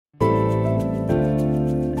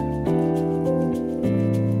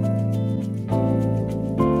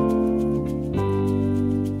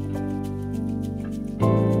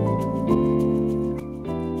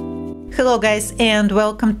Hello guys and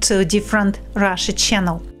welcome to Different Russia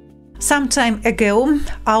channel. Some time ago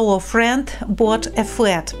our friend bought a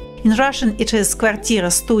flat. In Russian it is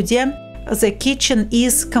kvartira studia. The kitchen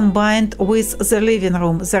is combined with the living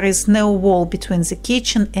room. There is no wall between the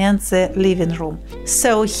kitchen and the living room.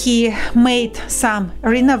 So he made some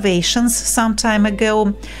renovations some time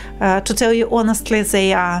ago. To tell you honestly,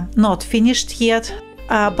 they are not finished yet.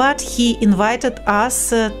 But he invited us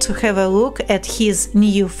to have a look at his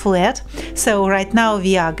new flat. So right now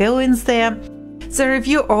we are going there. The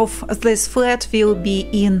review of this flat will be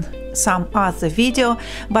in some other video,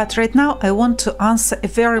 but right now I want to answer a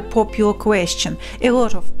very popular question. A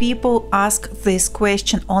lot of people ask this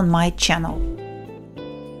question on my channel.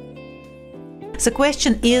 The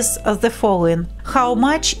question is the following: how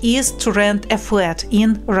much is to rent a flat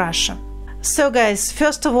in Russia? So guys,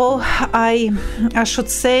 first of all, I should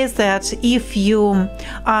say that if you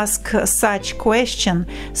ask such question,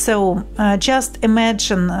 so just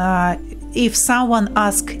imagine if someone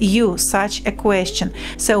asks you such a question.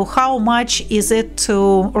 So how much is it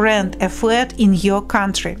to rent a flat in your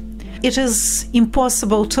country? It is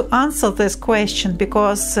impossible to answer this question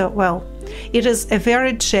because, well, it is a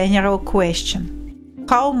very general question.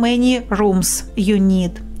 How many rooms you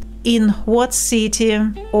need? In what city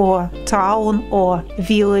or town or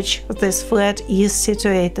village this flat is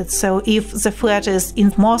situated. So if the flat is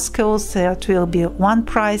in Moscow, that will be one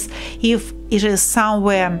price. If it is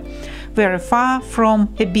somewhere very far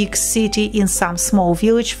from a big city, in some small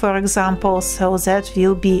village for example, so that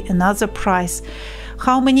will be another price.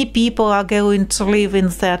 How many people are going to live in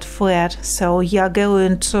that flat? So you are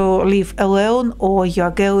going to live alone or you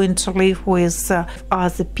are going to live with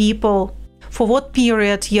other people? For what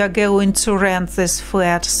period you are going to rent this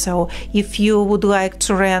flat? So if you would like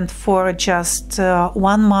to rent for just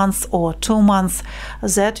 1 month or 2 months,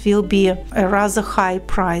 that will be a rather high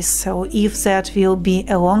price. So if that will be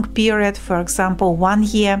a long period, for example 1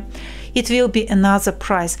 year, it will be another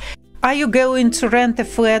price. Are you going to rent a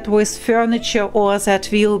flat with furniture or that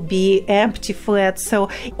will be empty flat? So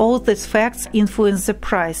all these facts influence the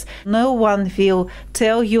price. No one will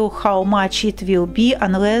tell you how much it will be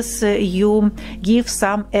unless you give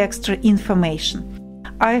some extra information.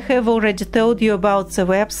 I have already told you about the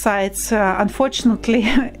websites. Unfortunately,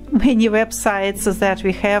 many websites that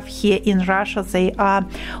we have here in Russia, they are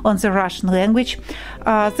on the Russian language.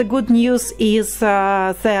 The good news is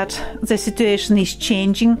that the situation is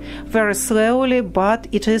changing very slowly, but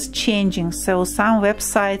it is changing. So some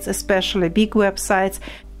websites, especially big websites,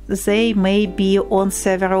 they may be on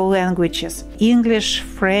several languages: English,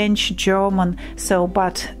 French, German. So,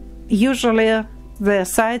 but usually the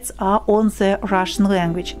sites are on the Russian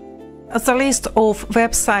language. The list of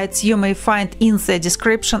websites you may find in the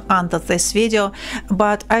description under this video,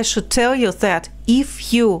 but I should tell you that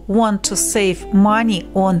if you want to save money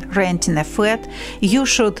on renting a flat, you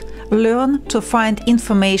should learn to find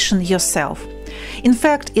information yourself. In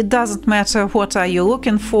fact, it doesn't matter what are you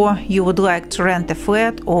looking for. You would like to rent a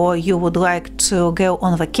flat, or you would like to go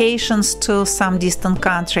on vacations to some distant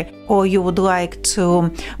country, or you would like to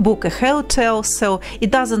book a hotel. So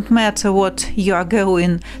it doesn't matter what you are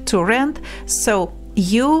going to rent. So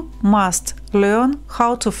you must learn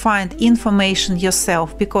how to find information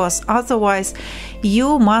yourself, because otherwise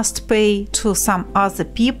you must pay to some other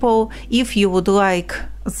people if you would like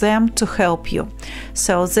them to help you.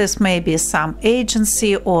 So this may be some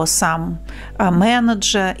agency or some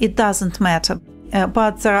manager, it doesn't matter.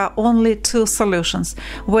 But there are only two solutions: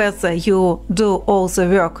 whether you do all the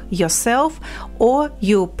work yourself or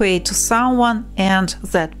you pay to someone and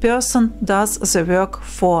that person does the work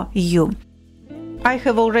for you. I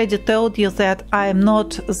have already told you that I am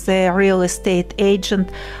not the real estate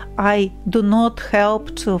agent. I do not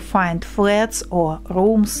help to find flats or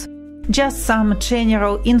rooms. Just some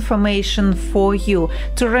general information for you.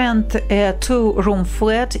 To rent a 2-room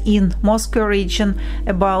flat in Moscow region,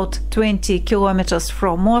 about 20 kilometers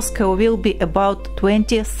from Moscow, will be about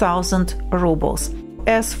 20,000 rubles.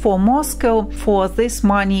 As for Moscow, for this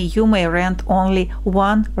money you may rent only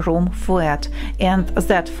 1-room flat, and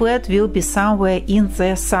that flat will be somewhere in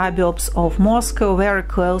the suburbs of Moscow, very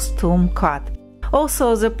close to MKAD.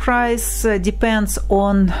 Also, the price depends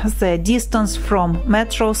on the distance from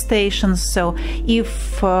metro stations. So if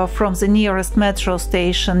from the nearest metro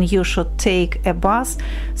station you should take a bus,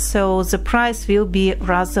 so the price will be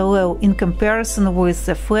rather low in comparison with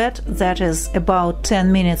the flat that is about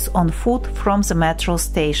 10 minutes on foot from the metro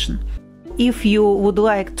station. If you would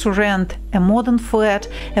like to rent a modern flat,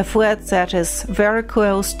 a flat that is very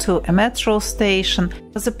close to a metro station,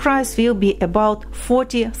 the price will be about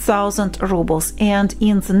 40,000 rubles. And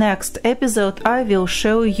in the next episode I will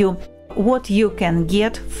show you what you can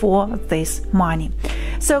get for this money.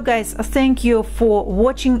 So guys, thank you for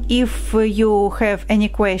watching. If you have any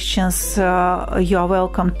questions, you are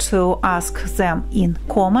welcome to ask them in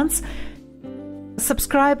comments.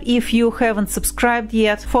 Subscribe if you haven't subscribed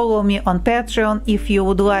yet. Follow me on Patreon if you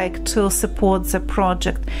would like to support the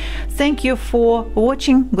project. Thank you for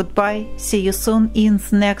watching. Goodbye. See you soon in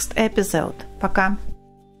the next episode. Пока.